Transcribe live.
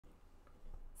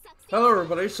Hello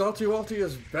everybody, Salty Walty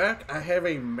is back. I have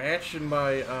a match in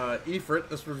my Ifrit.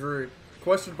 This was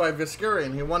requested by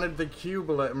Viscarin. He wanted the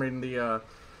Ifrit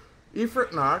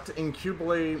Noct in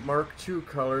Cubelay Mark II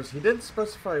colors. He didn't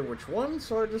specify which one,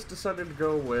 so I just decided to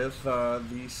go with the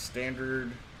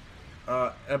standard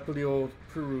Epilio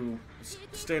Peru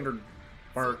standard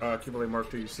Cubelay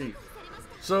Mark II you see.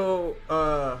 So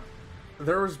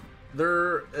there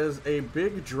is a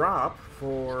big drop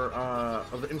for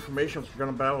of the information for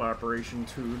Gun Battle Operation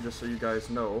 2, just so you guys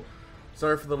know.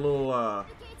 Sorry for the little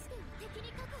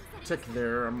tick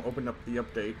there. I'm opening up the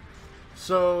update.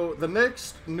 So the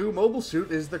next new mobile suit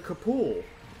is the Kapul.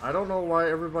 I don't know why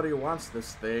everybody wants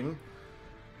this thing,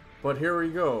 but here we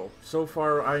go. So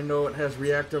far I know it has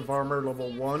reactive armor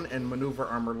level 1 and maneuver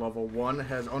armor level 1. It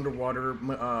has underwater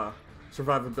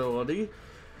survivability.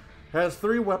 Has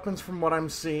 3 weapons from what I'm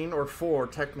seeing, or 4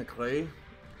 technically.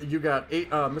 You got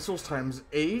 8 missiles times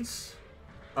 8,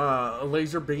 a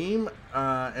laser beam,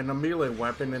 and a melee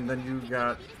weapon, and then you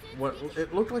got what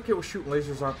it looked like it was shooting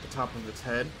lasers off the top of its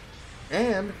head.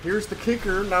 And here's the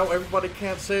kicker: now everybody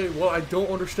can't say, "Well, I don't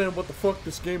understand what the fuck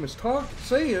this game is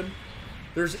saying."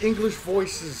 There's English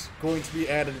voices going to be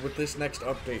added with this next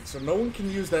update, so no one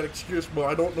can use that excuse, well,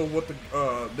 I don't know what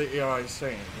the AI is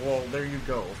saying. Well, there you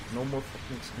go. No more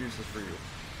fucking excuses for you.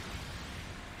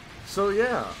 So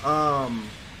yeah,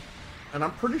 and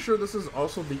I'm pretty sure this is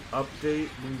also the update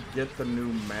we get the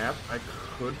new map. I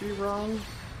could be wrong.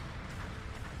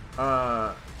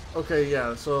 Okay,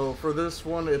 yeah, so for this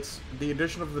one, it's the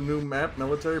addition of the new map,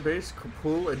 Military Base,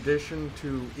 Kapul, addition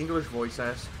to English voice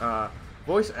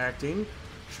acting,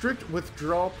 strict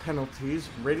withdrawal penalties,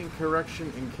 rating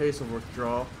correction in case of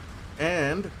withdrawal,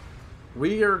 and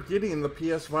we are getting the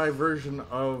PS5 version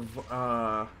of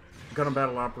Gun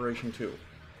Battle Operation 2.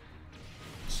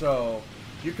 So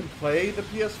you can play the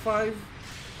PS5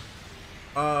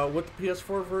 with the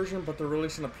PS4 version, but they're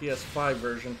releasing a PS5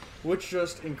 version, which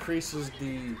just increases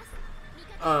the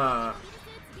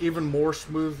even more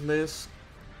smoothness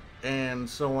and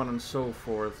so on and so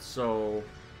forth. So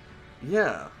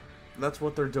yeah, that's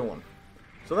what they're doing.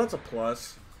 So that's a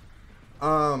plus.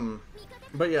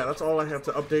 But yeah, that's all I have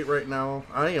to update right now.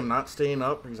 I am not staying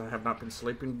up because I have not been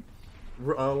sleeping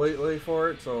lately for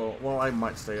it. So, well, I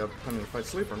might stay up depending if I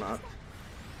sleep or not.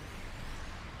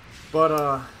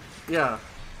 But yeah.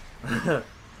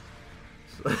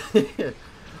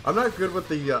 I'm not good with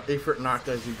the Ifrit Noct,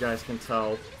 as you guys can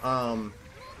tell.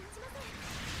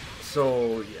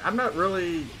 So yeah, I'm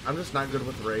just not good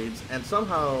with raids, and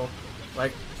somehow,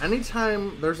 like,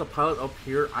 anytime there's a pilot up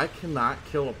here, I cannot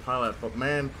kill a pilot, but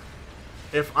man,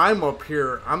 if I'm up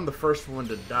here, I'm the first one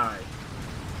to die.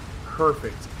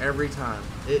 Perfect, every time.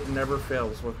 It never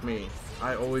fails with me.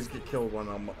 I always get killed when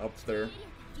I'm up there.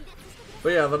 But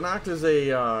yeah, the Noct is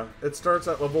it starts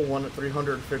at level 1 at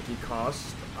 350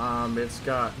 cost. It's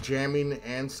got jamming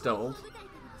and stealth.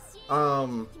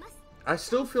 I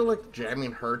still feel like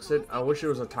jamming hurts it. I wish it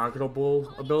was a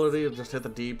targetable ability of just hit the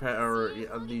D-pad or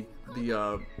the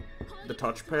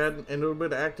touchpad and it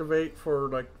would activate for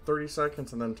like 30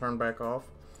 seconds and then turn back off.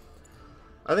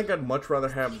 I think I'd much rather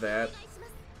have that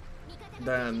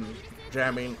than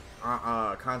jamming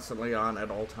constantly on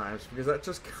at all times, because that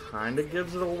just kind of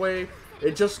gives it away.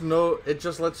 It just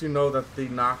lets you know that the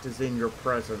Noct is in your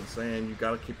presence and you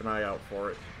gotta keep an eye out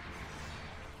for it.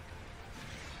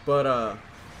 But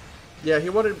yeah,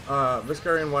 he wanted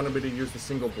Viscarin wanted me to use the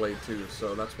single blade too,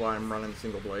 so that's why I'm running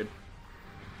single blade.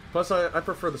 Plus, I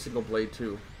prefer the single blade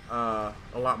too, a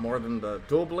lot more than the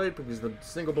dual blade, because the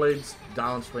single blade's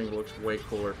downswing looks way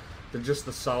cooler than just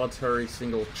the solitary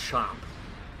single chop.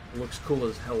 It looks cool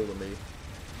as hell to me.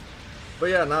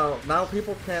 But yeah, now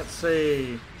people can't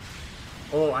say,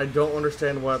 "Oh, I don't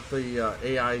understand what the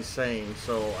AI is saying,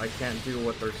 so I can't do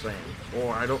what they're saying,"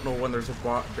 or "I don't know when there's a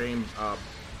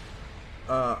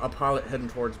pilot heading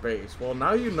towards base." Well,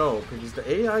 now you know, because the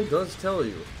AI does tell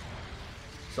you.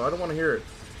 So I don't want to hear it.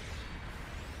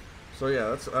 So yeah,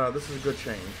 that's this is a good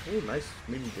change. Ooh, nice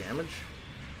meaty damage.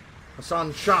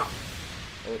 Hassan chop.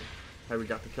 Oh, have we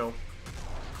got the kill?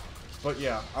 But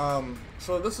yeah,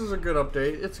 so this is a good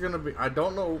update. It's gonna be, I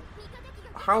don't know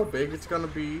how big it's gonna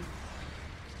be.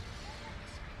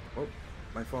 Oh,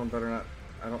 my phone better not.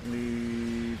 I don't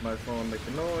need my phone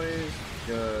making noise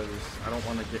because I don't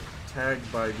want to get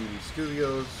tagged by the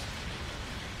studios.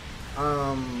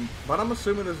 But I'm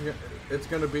assuming it's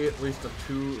going to be at least a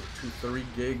 2 to 3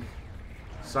 gig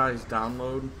size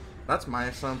download. That's my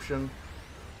assumption.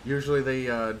 Usually they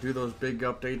do those big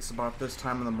updates about this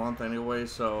time of the month anyway,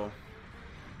 so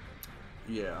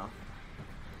yeah.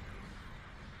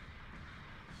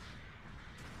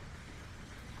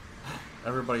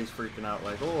 everybody's freaking out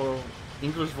like, oh,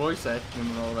 English voice acting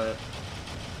and all that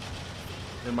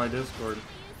in my Discord.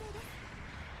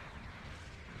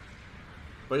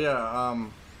 But yeah,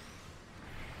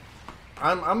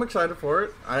 I'm excited for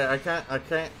it. I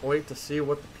can't wait to see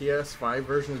what the PS5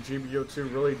 version of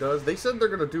GBO2 really does. They said they're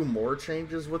gonna do more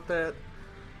changes with that,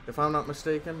 if I'm not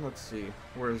mistaken. Let's see,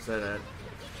 where is that at?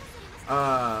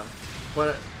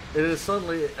 But it is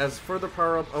suddenly as further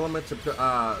power-up element to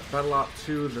Battle Op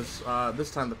 2. This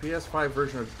time the PS5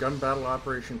 version of Gun Battle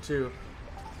Operation 2.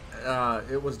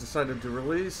 It was decided to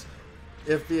release.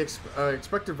 If the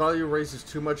expected value raises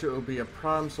too much, it will be a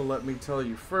problem, so let me tell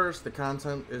you first, the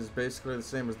content is basically the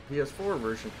same as the PS4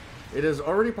 version. It is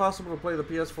already possible to play the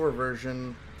PS4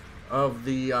 version of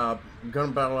the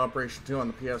Gun Battle Operation 2 on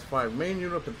the PS5 main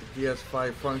unit, but the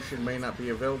PS5 function may not be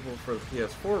available for the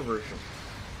PS4 version.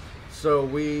 So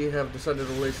we have decided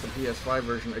to release the PS5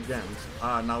 version again.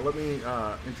 Now let me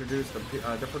introduce the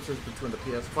differences between the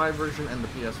PS5 version and the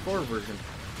PS4 version.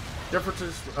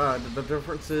 The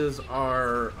differences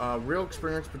are real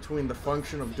experience between the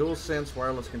function of DualSense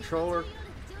wireless controller.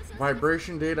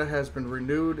 Vibration data has been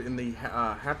renewed in the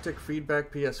haptic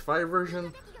feedback PS5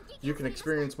 version. You can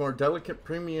experience more delicate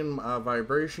premium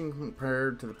vibration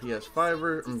compared to the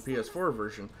PS4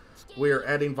 version. We are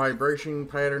adding vibration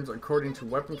patterns according to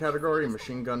weapon category,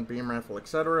 machine gun, beam rifle,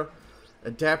 etc.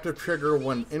 Adaptive trigger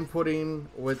when inputting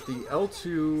with the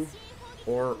L2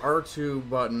 or R2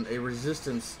 button, a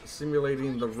resistance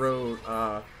simulating the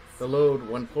load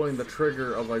when pulling the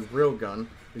trigger of a real gun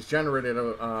is generated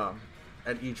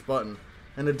at each button.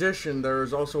 In addition, there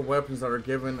is also weapons that are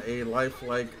given a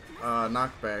lifelike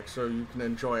knockback, so you can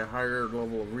enjoy a higher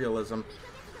level of realism.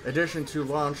 Addition to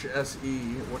launch SE,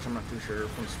 which I'm not too sure,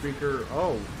 from speaker.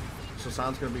 Oh, so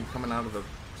sound's going to be coming out of the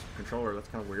controller. That's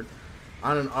kind of weird.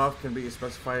 On and off can be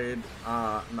specified in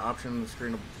the option on the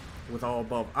screen with all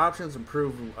above options.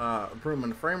 Improvement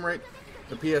in frame rate.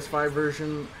 The PS5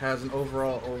 version has an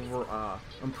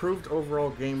improved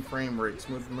overall game frame rate,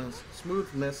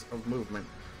 smoothness of movement,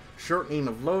 shortening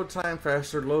of load time,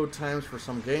 faster load times for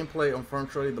some gameplay.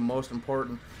 Unfortunately, the most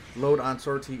important load on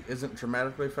sortie isn't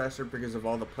dramatically faster because of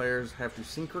all the players have to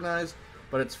synchronize,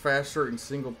 but it's faster in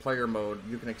single player mode.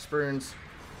 You can experience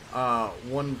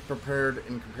one prepared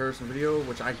in comparison video,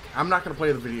 which I'm not going to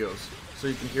play the videos, so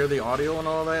you can hear the audio and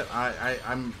all that. I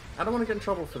don't want to get in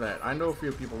trouble for that. I know a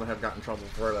few people that have gotten in trouble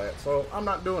for that, so I'm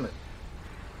not doing it.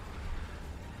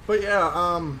 But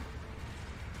yeah,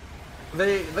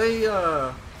 they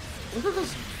look at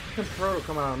this Pro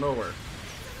coming out of nowhere.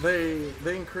 They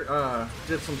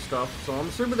did some stuff, so I'm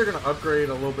assuming they're gonna upgrade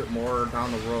a little bit more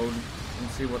down the road and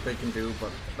see what they can do.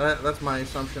 But that's my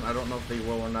assumption. I don't know if they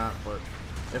will or not, but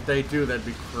if they do, that'd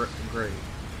be great.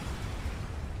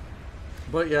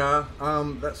 But yeah,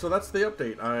 so that's the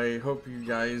update. I hope you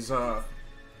guys are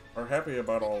happy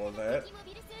about all of that.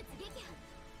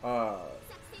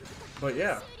 But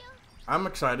yeah, I'm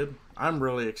excited. I'm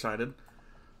really excited.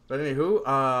 But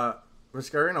anywho,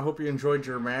 Viscarin, I hope you enjoyed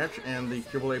your match and the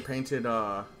Jubilee painted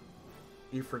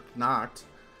Ifrit Knocked.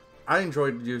 I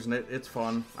enjoyed using it. It's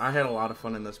fun. I had a lot of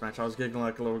fun in this match. I was giggling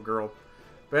like a little girl.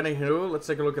 But anywho, let's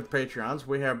take a look at the Patreons.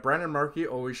 We have Brandon Markey,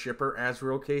 Always Shipper,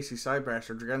 Azrael, Casey,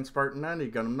 Sidebastard, Dragon Spartan 90,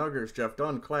 Gunham Nuggers, Jeff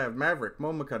Dunn, Clav, Maverick,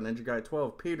 Momika, Ninja Guy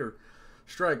 12, Peter,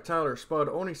 Strike, Tyler, Spud,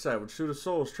 Oni Savage, Suda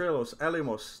Souls, Trelos,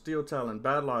 Alimos, Steel Talon,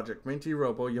 Bad Logic, Minty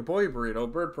Robo, Your Boy Burrito,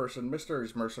 Bird Person,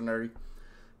 Mysterious Mercenary,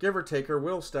 Giver Taker,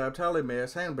 Will Stab, Tally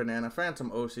Mayas, Hand Banana,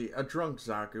 Phantom OC, A Drunk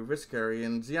Zaku,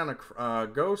 Viscarian,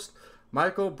 Ziana Ghost,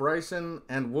 Michael, Bryson,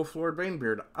 and Wolflord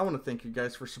Banebeard. I want to thank you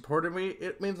guys for supporting me.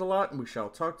 It means a lot, and we shall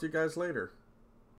talk to you guys later.